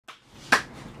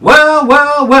Well,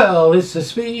 well, well, it's the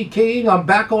Speed King. I'm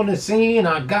back on the scene.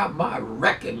 I got my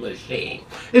wrecking machine.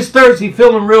 It's Thursday,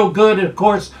 feeling real good. And of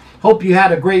course, hope you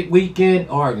had a great weekend,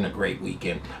 or a great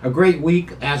weekend, a great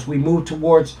week as we move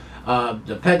towards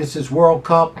the Pegasus World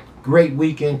Cup. Great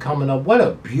weekend coming up. What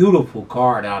a beautiful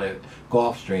card out at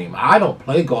Gulfstream. I don't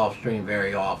play Gulfstream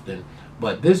very often,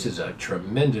 but this is a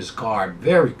tremendous card.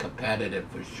 Very competitive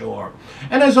for sure.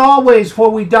 And as always,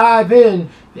 before we dive in,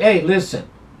 hey, listen.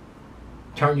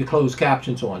 Turn your closed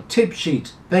captions on. Tip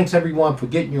sheets. Thanks everyone for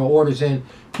getting your orders in.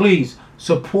 Please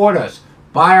support us.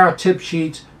 Buy our tip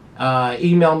sheets.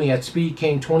 Email me at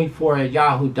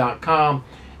speedking24@yahoo.com.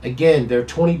 Again, they're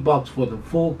 $20 for the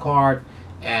full card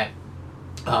at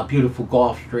beautiful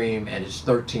Gulfstream, and it's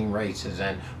 13 races,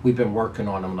 and we've been working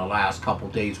on them the last couple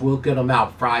days. We'll get them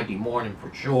out Friday morning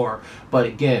for sure. But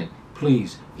again,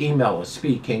 please email us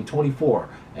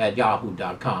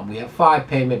speedking24@yahoo.com. We have 5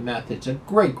 payment methods. A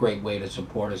great way to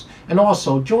support us. And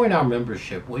also join our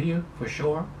membership, will you, for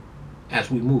sure,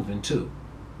 as we move into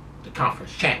the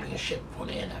conference championship for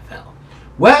the NFL.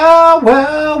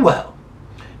 Well.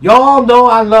 Y'all know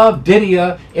I love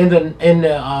Didier in the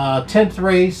 10th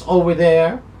race over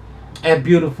there at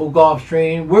beautiful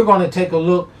Gulfstream. We're going to take a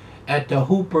look at the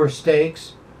Hooper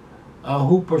Stakes.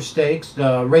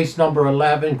 The race number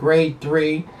 11, grade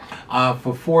 3,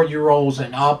 for 4-year-olds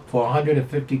and up, for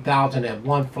 $150,000 at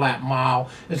 1 flat mile.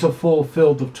 It's a full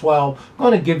field of 12. I'm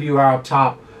going to give you our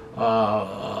top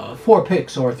 4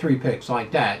 picks or 3 picks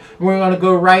like that. We're going to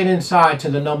go right inside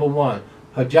to the number 1,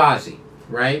 Hijazi.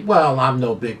 Right? Well, I'm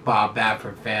no big Bob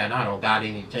Baffert fan. I don't got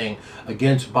anything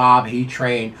against Bob. He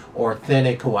trained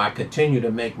Authentic, who I continue to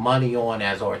make money on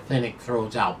as Authentic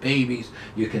throws out babies.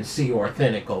 You can see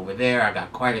Authentic over there. I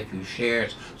got quite a few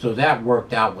shares. So that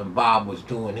worked out when Bob was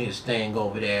doing his thing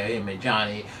over there, him and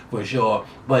Johnny, for sure.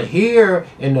 But here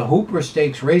in the Hooper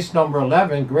Stakes, race number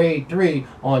 11, grade 3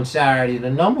 on Saturday, the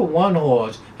number 1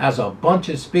 horse has a bunch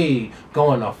of speed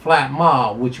going a flat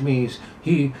mile, which means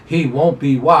he won't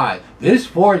be wide. This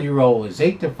 4-year-old is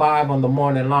 8-5 on the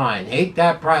morning line. Hate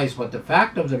that price, but the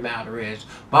fact of the matter is,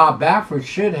 Bob Baffert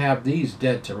should have these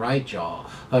dead to right, y'all.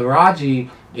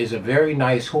 Haraji is a very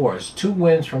nice horse. 2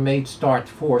 wins from 8 starts,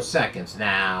 4 seconds.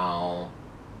 Now,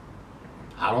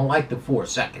 I don't like the 4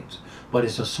 seconds, but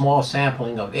it's a small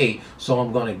sampling of 8, so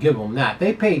I'm going to give them that.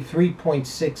 They paid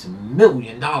 $3.6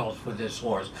 million for this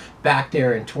horse back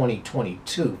there in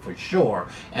 2022 for sure.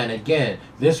 And again,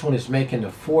 this one is making the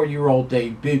 4-year-old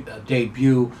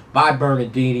debut by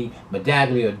Bernardini,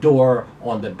 Medaglia d'Or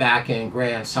on the back end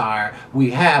grandsire.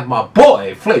 We have my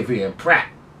boy Flavian Pratt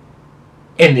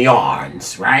in the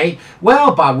arms, right?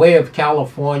 Well, by way of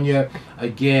California,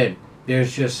 again,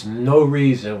 there's just no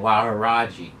reason why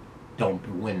Haraji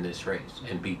don't win this race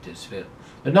and beat this field.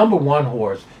 The number 1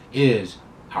 horse is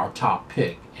our top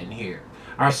pick in here.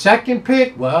 Our second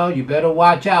pick, well, you better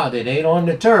watch out. It ain't on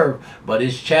the turf, but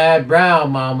it's Chad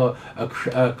Brown, mama,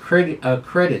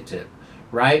 accredited,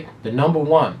 right? The number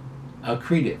 1,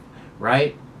 accredited,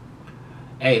 right?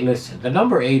 Hey, listen, the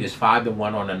number 8 is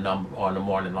 5-1 on the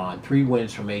morning line. 3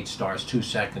 wins from 8 starts, 2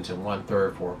 seconds and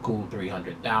 1/3 for a cool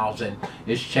 300,000.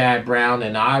 It's Chad Brown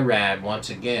and Irad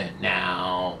once again.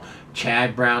 Now,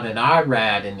 Chad Brown and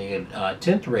Irad in the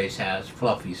 10th race has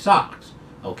Fluffy Socks,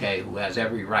 okay, who has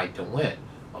every right to win,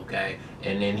 okay?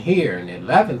 And then here in the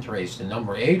 11th race, the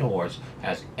number 8 horse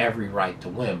has every right to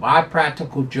win. By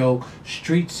practical joke,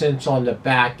 street sense on the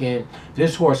back end.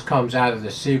 This horse comes out of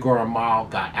the Cigar Mile,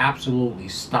 got absolutely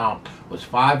stomped, was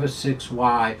 5 or 6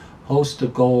 wide. Host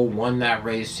of Gold won that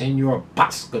race. Senor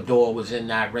Bascador was in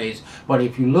that race. But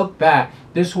if you look back,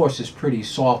 this horse is pretty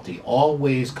salty.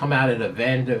 Always come out of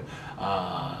the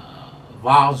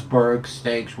Valsburg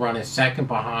Stakes, running second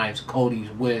behind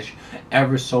Cody's Wish,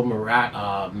 ever so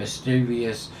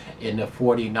mysterious in the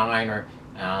 49er.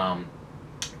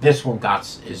 This one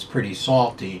is pretty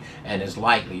salty and is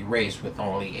lightly raced with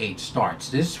only 8 starts.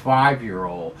 This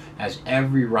 5-year-old has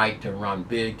every right to run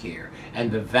big here,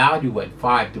 and the value at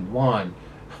 5-1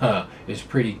 is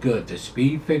pretty good. The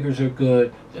speed figures are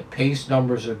good, the pace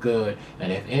numbers are good,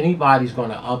 and if anybody's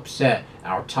going to upset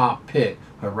our top pick,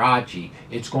 Haraji,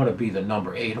 it's going to be the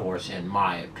number 8 horse in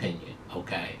my opinion,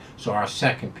 okay? So our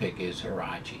second pick is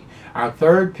Haraji. Our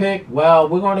third pick, well,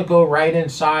 we're going to go right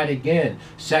inside again.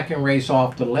 Second race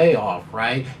off the layoff,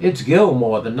 right? It's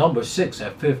Gilmore, the number 6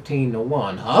 at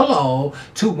 15-1. Hello,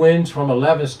 2 wins from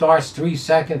 11 starts, 3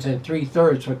 seconds and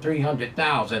 3/3 for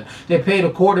 300,000. They paid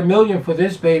 $250,000 for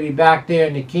this baby back there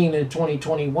in the Keenan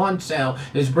 2021 sale.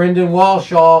 It's Brendan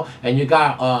Walshaw, and you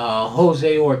got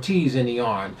Jose Ortiz in the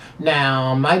arm.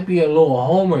 Now, might be a little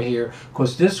homer here,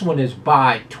 because this one is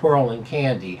by Twirling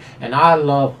Candy, and I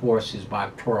love horses by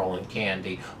Twirling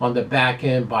Candy. On the back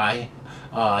end by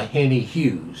Henny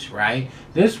Hughes, right?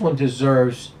 This one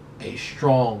deserves a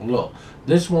strong look.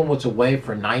 This one was away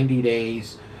for 90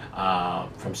 days.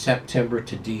 From September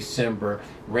to December,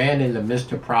 ran in the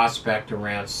Mr. Prospect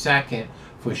around second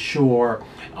for sure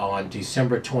on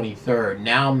December 23rd,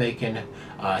 now making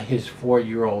his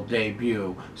 4-year-old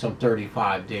debut some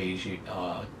 35 days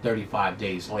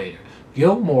later.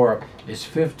 Gilmore is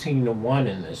 15-1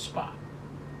 in this spot.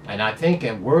 And I think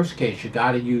in worst case, you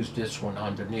got to use this one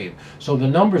underneath. So the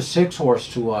number 6 horse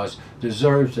to us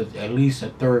deserves at least a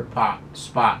third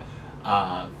spot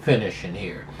finish in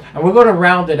here. And we're going to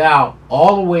round it out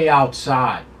all the way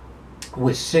outside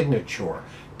with Signature.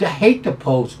 I hate the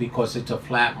post because it's a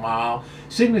flat mile.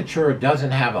 Signature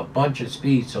doesn't have a bunch of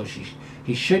speed, so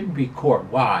he shouldn't be caught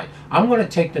wide. I'm going to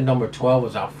take the number 12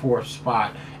 as our 4th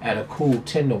spot at a cool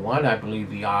 10-1, I believe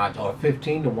the odds, or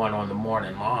 15-1 on the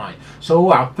morning line.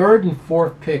 So our 3rd and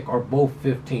 4th pick are both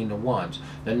 15-1s.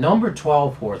 The number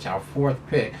 12 horse, our 4th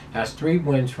pick, has 3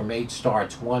 wins from 8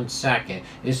 starts, 1 second.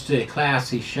 It's the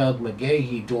classy Shug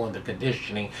McGahee doing the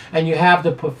conditioning. And you have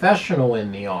the professional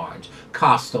in the orange,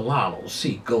 Castellano,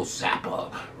 see Ghost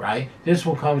Zappa, right? This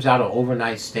one comes out of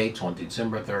overnight stakes on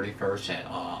December 31st at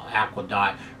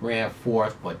Aqueduct, ran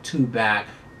 4th, but 2 back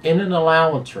in an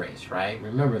allowance race, right?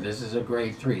 Remember, this is a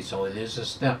grade 3, so it is a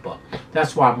step up.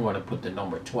 That's why I'm going to put the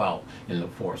number 12 in the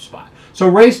 4th spot. So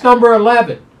race number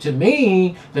 11, to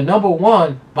me, the number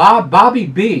 1, Bobby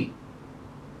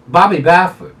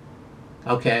Baffert,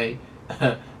 okay,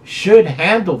 should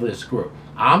handle this group.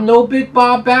 I'm no big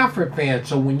Bob Baffert fan,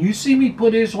 so when you see me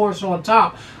put his horse on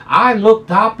top, I look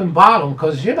top and bottom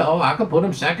because, you know, I could put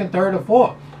him 2nd, 3rd,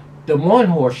 or 4th. The 1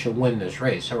 horse should win this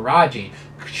race. Haraji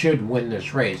should win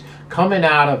this race. Coming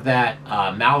out of that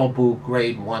Malibu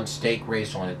Grade 1 stake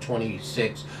race on the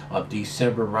 26th of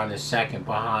December, running 2nd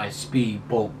behind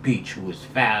Speedboat Beach, who is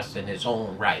fast in his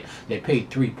own right. They paid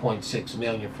 $3.6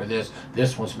 million for this.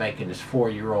 This one's making his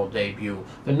 4-year-old debut.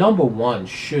 The number 1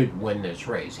 should win this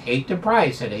race. Hate the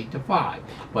price at 8-5,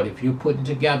 but if you're putting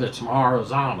together some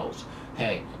horizontals,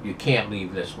 hey, you can't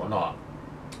leave this one off.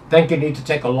 Think you need to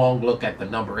take a long look at the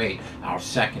number 8, our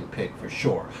 2nd pick for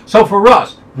sure. So for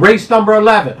us, race number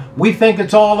 11, we think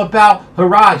it's all about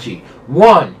Haraji.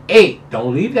 1, 8.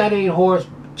 Don't leave that 8 horse,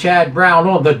 Chad Brown,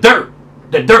 on the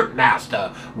dirt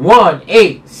master. 1,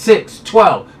 8, 6,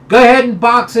 12. Go ahead and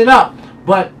box it up.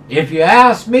 But if you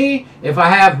ask me, if I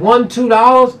have $1,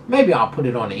 $2, maybe I'll put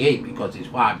it on the 8 because he's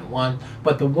 5-1.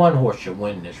 But the 1 horse should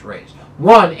win this race.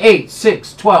 1, 8,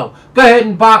 6, 12. Go ahead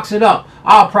and box it up.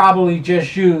 I'll probably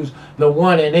just use the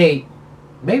 1 and 8.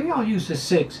 Maybe I'll use the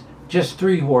 6. Just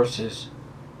 3 horses.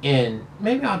 And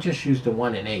maybe I'll just use the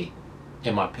 1 and 8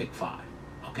 in my pick 5.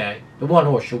 Okay? The 1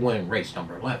 horse should win race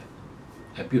number 11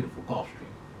 at beautiful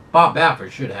Gulfstream. Bob Baffert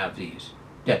should have these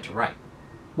dead to right.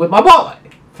 With my boy,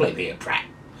 Flavia Pratt.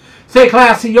 Stay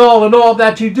classy, y'all, and all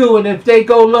that you do. And if they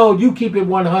go low, you keep it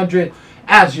 100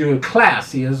 as you're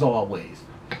classy as always.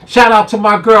 Shout out to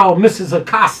my girl, Mrs.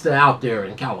 Acosta, out there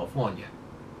in California.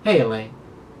 Hey, Elaine.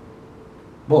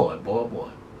 Boy.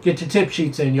 Get your tip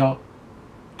sheets in, y'all.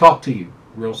 Talk to you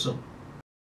real soon.